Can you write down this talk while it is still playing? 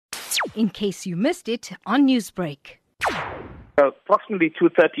in case you missed it on Newsbreak. Approximately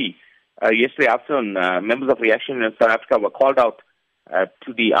 2:30 yesterday afternoon, members of Reaction in South Africa were called out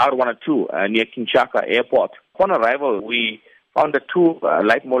to the R102 near Kinshasa Airport. Upon arrival, we found that two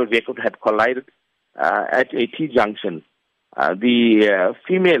light motor vehicles had collided at a T-junction. The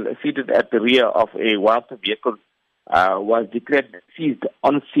female seated at the rear of one of the vehicles was declared deceased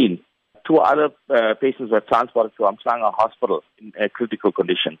on scene. Two other patients were transported to Umhlanga Hospital in a critical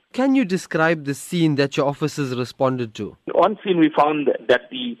condition. Can you describe the scene that your officers responded to? On scene, we found that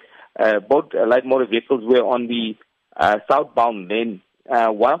the both light motor vehicles were on the southbound lane.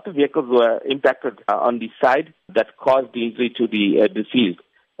 One of the vehicles were impacted on the side that caused the injury to the deceased.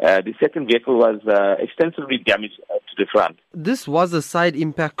 The second vehicle was extensively damaged to the front. This was a side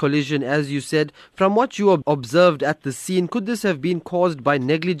impact collision, as you said. From what you observed at the scene, could this have been caused by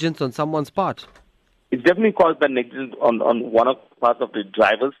negligence on someone's part? It's definitely caused by negligence on one of the parts of the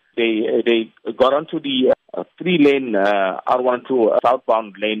drivers. They got onto the three-lane R102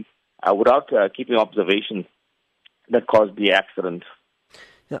 southbound lane without keeping observation that caused the accident.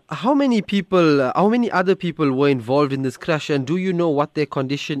 How many other people were involved in this crash, and do you know what their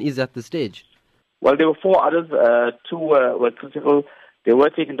condition is at the stage? Well, there were four others. Two were critical. They were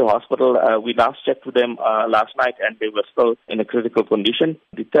taken to hospital. We last checked with them last night, and they were still in a critical condition.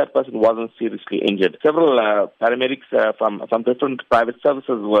 The third person wasn't seriously injured. Several paramedics from different private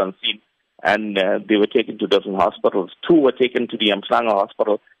services were on scene, and they were taken to different hospitals. Two were taken to the Umhlanga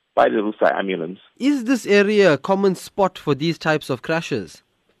Hospital by the RUSA ambulance. Is this area a common spot for these types of crashes?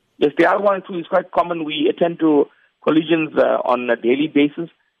 Yes, the R102 is quite common. We attend to collisions on a daily basis,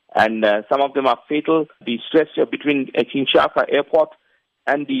 and some of them are fatal. The stretch between Kinshasa Airport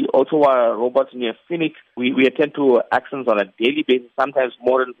and the Ottawa robots near Phoenix, we attend to accidents on a daily basis, sometimes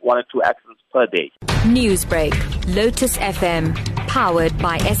more than 1 or 2 accidents per day. Newsbreak, Lotus FM, powered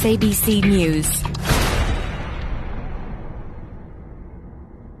by SABC News.